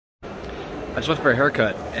I just went for a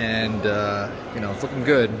haircut and you know, it's looking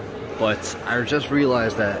good, but I just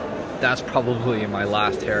realized that that's probably my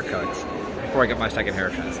last haircut before I get my second hair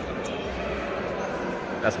transplant.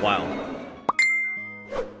 That's wild.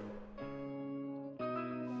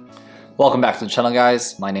 Welcome back to the channel,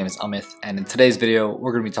 guys. My name is Amit, and in today's video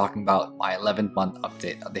we're going to be talking about my 11th month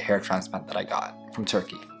update of the hair transplant that I got from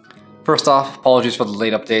Turkey. First off, apologies for the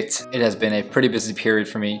late update. It has been a pretty busy period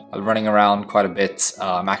for me. I've been running around quite a bit.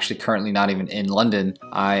 I'm actually currently not even in London.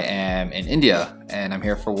 I am in India and I'm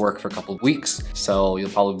here for work for a couple of weeks. So you'll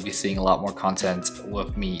probably be seeing a lot more content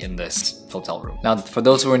with me in this hotel room. Now, for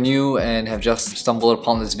those who are new and have just stumbled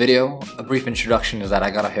upon this video, a brief introduction is that I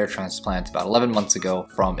got a hair transplant about 11 months ago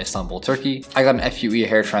from Istanbul, Turkey. I got an FUE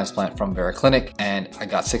hair transplant from Vera Clinic, and I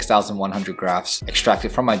got 6,100 grafts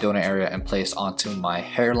extracted from my donor area and placed onto my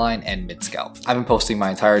hairline and mid-scalp. I've been posting my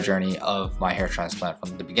entire journey of my hair transplant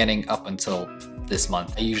from the beginning up until this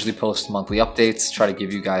month. I usually post monthly updates, try to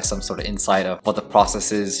give you guys some sort of insight of what the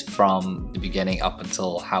process is from the beginning up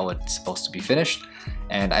until how it's supposed to be finished.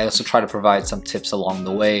 And I also try to provide some tips along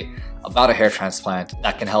the way about a hair transplant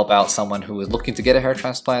that can help out someone who is looking to get a hair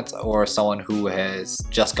transplant or someone who has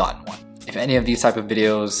just gotten one. If any of these type of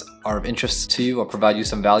videos are of interest to you or provide you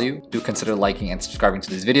some value, do consider liking and subscribing to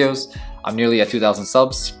these videos. I'm nearly at 2,000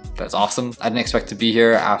 subs. That's awesome. I didn't expect to be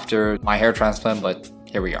here after my hair transplant, but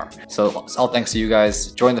here we are. So all thanks to you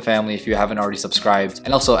guys. Join the family if you haven't already subscribed.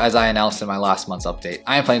 And also, as I announced in my last month's update,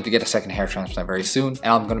 I am planning to get a second hair transplant very soon, and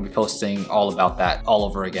I'm going to be posting all about that all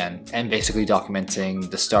over again and basically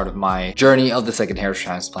documenting the start of my journey of the second hair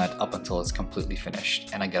transplant up until it's completely finished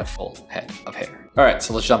and I get a full head of hair. All right,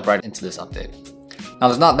 so let's jump right into this update. Now,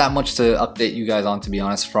 there's not that much to update you guys on, to be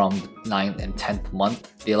honest, from the 9th and 10th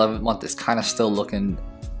month. The 11th month is kind of still looking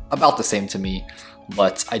about the same to me,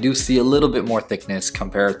 but I do see a little bit more thickness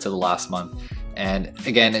compared to the last month. And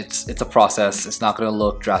again, it's a process. It's not going to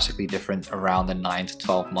look drastically different around the 9 to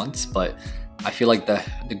 12 months, but I feel like the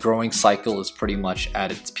growing cycle is pretty much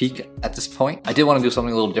at its peak at this point. I did want to do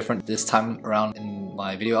something a little different this time around in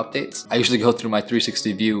my video updates. I usually go through my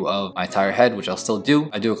 360 view of my entire head, which I'll still do.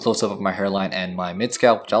 I do a close-up of my hairline and my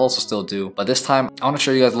mid-scalp, which I'll also still do. But this time, I want to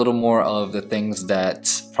show you guys a little more of the things that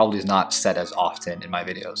probably is not said as often in my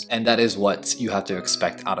videos. And that is what you have to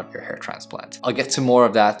expect out of your hair transplant. I'll get to more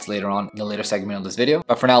of that later on in the later segment of this video.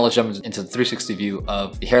 But for now, let's jump into the 360 view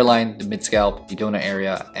of the hairline, the mid-scalp, the donor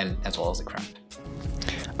area, and as well as the crown.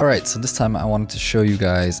 Alright, so this time I wanted to show you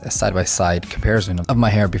guys a side-by-side comparison of my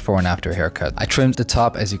hair before and after a haircut. I trimmed the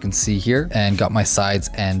top, as you can see here, and got my sides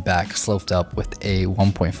and back sloped up with a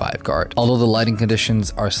 1.5 guard. Although the lighting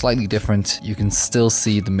conditions are slightly different, you can still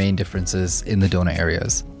see the main differences in the donor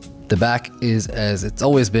areas. The back is, as it's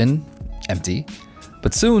always been, empty,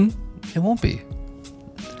 but soon it won't be.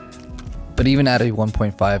 But even at a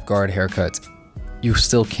 1.5 guard haircut, you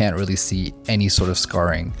still can't really see any sort of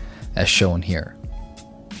scarring as shown here.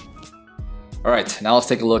 All right, now let's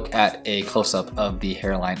take a look at a close-up of the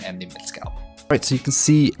hairline and the mid-scalp. Alright, so you can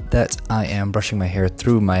see that I am brushing my hair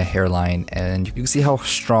through my hairline, and you can see how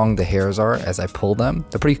strong the hairs are as I pull them.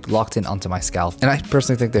 They're pretty locked in onto my scalp, and I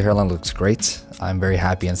personally think the hairline looks great. I'm very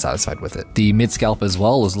happy and satisfied with it. The mid-scalp as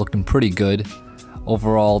well is looking pretty good.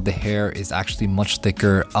 Overall, the hair is actually much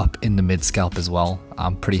thicker up in the mid-scalp as well.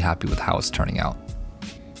 I'm pretty happy with how it's turning out.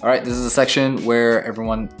 All right, this is a section where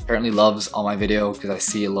everyone apparently loves on my video because I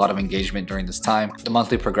see a lot of engagement during this time. The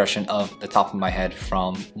monthly progression of the top of my head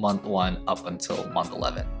from month 1 up until month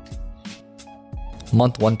 11.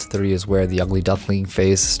 Month 1 to 3 is where the ugly duckling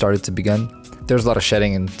phase started to begin. There's a lot of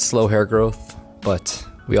shedding and slow hair growth, but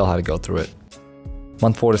we all had to go through it.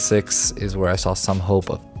 Month 4 to 6 is where I saw some hope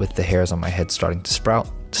with the hairs on my head starting to sprout.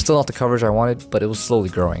 Still not the coverage I wanted, but it was slowly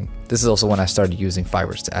growing. This is also when I started using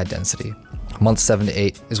fibres to add density. Month 7 to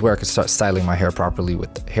 8 is where I could start styling my hair properly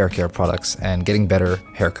with hair care products and getting better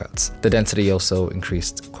haircuts. The density also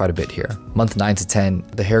increased quite a bit here. Month 9 to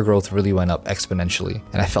 10, the hair growth really went up exponentially,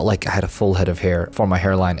 and I felt like I had a full head of hair for my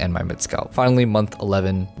hairline and my mid-scalp. Finally, month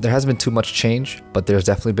 11, there hasn't been too much change, but there's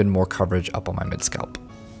definitely been more coverage up on my mid-scalp.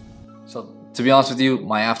 So to be honest with you,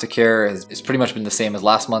 my aftercare has pretty much been the same as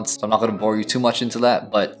last month, so I'm not going to bore you too much into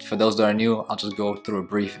that, but for those that are new, I'll just go through a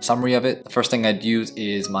brief summary of it. The first thing I'd use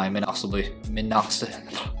is my Minoxidil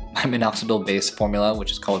my Minoxidil based formula,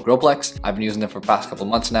 which is called Growplex. I've been using it for the past couple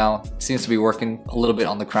months now. It seems to be working a little bit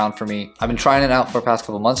on the crown for me. I've been trying it out for the past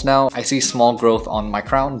couple months now. I see small growth on my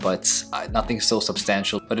crown, but nothing so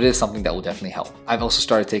substantial, but it is something that will definitely help. I've also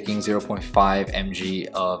started taking 0.5 mg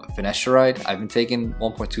of Finasteride. I've been taking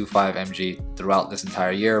 1.25 mg throughout this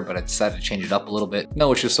entire year, but I decided to change it up a little bit.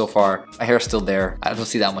 No issues so far. My hair's still there. I don't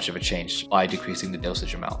see that much of a change by decreasing the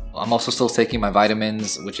dosage amount. I'm also still taking my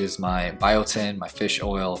vitamins, which is my biotin, my fish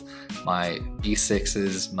oil, my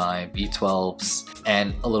B6s, my B12s,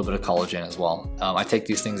 and a little bit of collagen as well. I take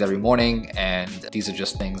these things every morning, and these are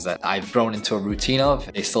just things that I've grown into a routine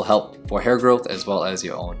of. They still help for hair growth as well as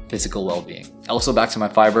your own physical well-being. Also, back to my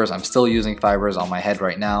Fibres. I'm still using Fibres on my head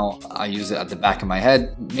right now. I use it at the back of my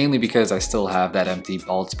head, mainly because I still have that empty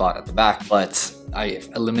bald spot at the back, but I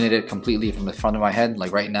eliminated it completely from the front of my head.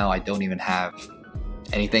 Like right now, I don't even have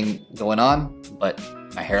anything going on, but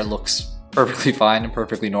my hair looks perfectly fine and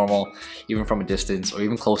perfectly normal, even from a distance or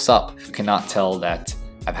even close up. You cannot tell that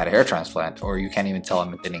I've had a hair transplant, or you can't even tell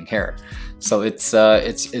I'm thinning hair. So it's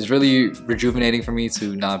really rejuvenating for me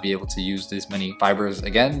to not be able to use this many Fibres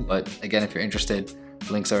again. But again, if you're interested,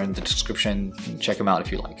 links are in the description. Check them out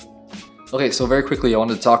if you like. Okay, so very quickly I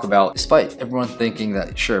wanted to talk about, despite everyone thinking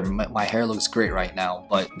that sure, my hair looks great right now,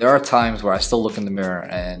 but there are times where I still look in the mirror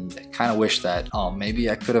and kind of wish that, oh, maybe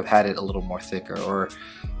I could have had it a little more thicker, or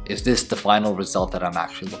is this the final result that I'm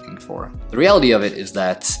actually looking for? The reality of it is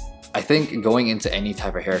that I think going into any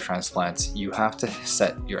type of hair transplant, you have to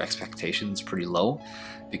set your expectations pretty low,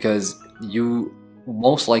 because you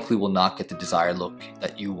most likely will not get the desired look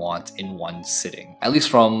that you want in one sitting. At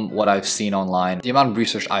least from what I've seen online, the amount of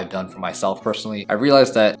research I've done for myself personally, I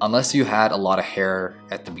realized that unless you had a lot of hair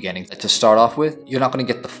at the beginning to start off with, you're not going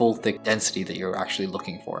to get the full thick density that you're actually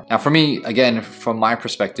looking for. Now for me, again, from my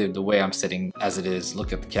perspective, the way I'm sitting as it is,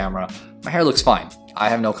 look at the camera, my hair looks fine. I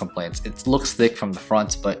have no complaints. It looks thick from the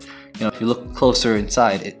front, but you know, if you look closer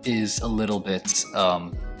inside, it is a little bit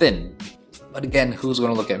thin. But again, who's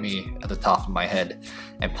going to look at me at the top of my head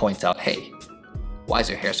and point out, hey, why is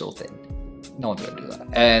your hair so thin? No one's going to do that.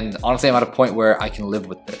 And honestly, I'm at a point where I can live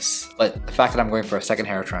with this. But the fact that I'm going for a second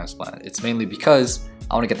hair transplant, it's mainly because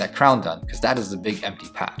I want to get that crown done, because that is the big empty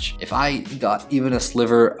patch. If I got even a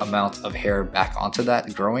sliver amount of hair back onto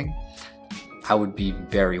that growing, I would be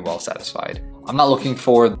very well satisfied. I'm not looking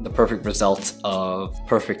for the perfect result of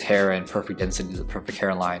perfect hair and perfect density, the perfect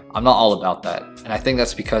hairline. I'm not all about that. And I think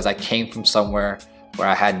that's because I came from somewhere where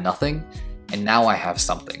I had nothing, and now I have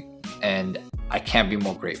something. And I can't be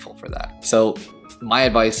more grateful for that. So my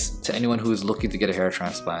advice to anyone who is looking to get a hair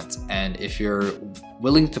transplant, and if you're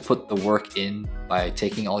willing to put the work in by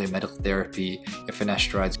taking all your medical therapy, your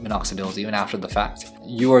Finasterides, Minoxidils, even after the fact,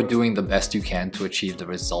 you are doing the best you can to achieve the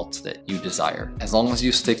results that you desire. As long as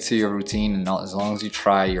you stick to your routine and as long as you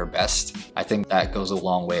try your best, I think that goes a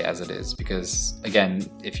long way as it is. Because again,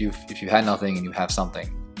 if you had nothing and you have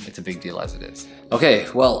something, it's a big deal as it is. Okay,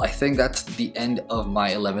 well, I think that's the end of my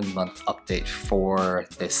 11-month update for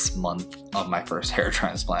this month of my first hair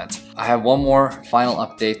transplant. I have one more final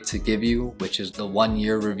update to give you, which is the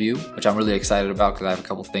 1-year review, which I'm really excited about because I have a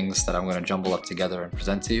couple things that I'm going to jumble up together and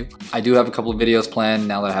present to you. I do have a couple of videos planned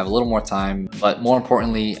now that I have a little more time, but more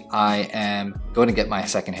importantly, I am going to get my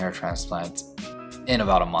second hair transplant in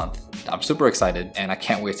about a month. I'm super excited and I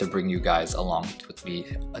can't wait to bring you guys along with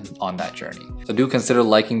me on that journey. So do consider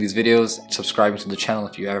liking these videos, subscribing to the channel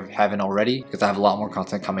if you haven't already, because I have a lot more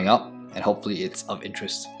content coming up and hopefully it's of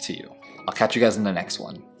interest to you. I'll catch you guys in the next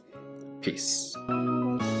one. Peace.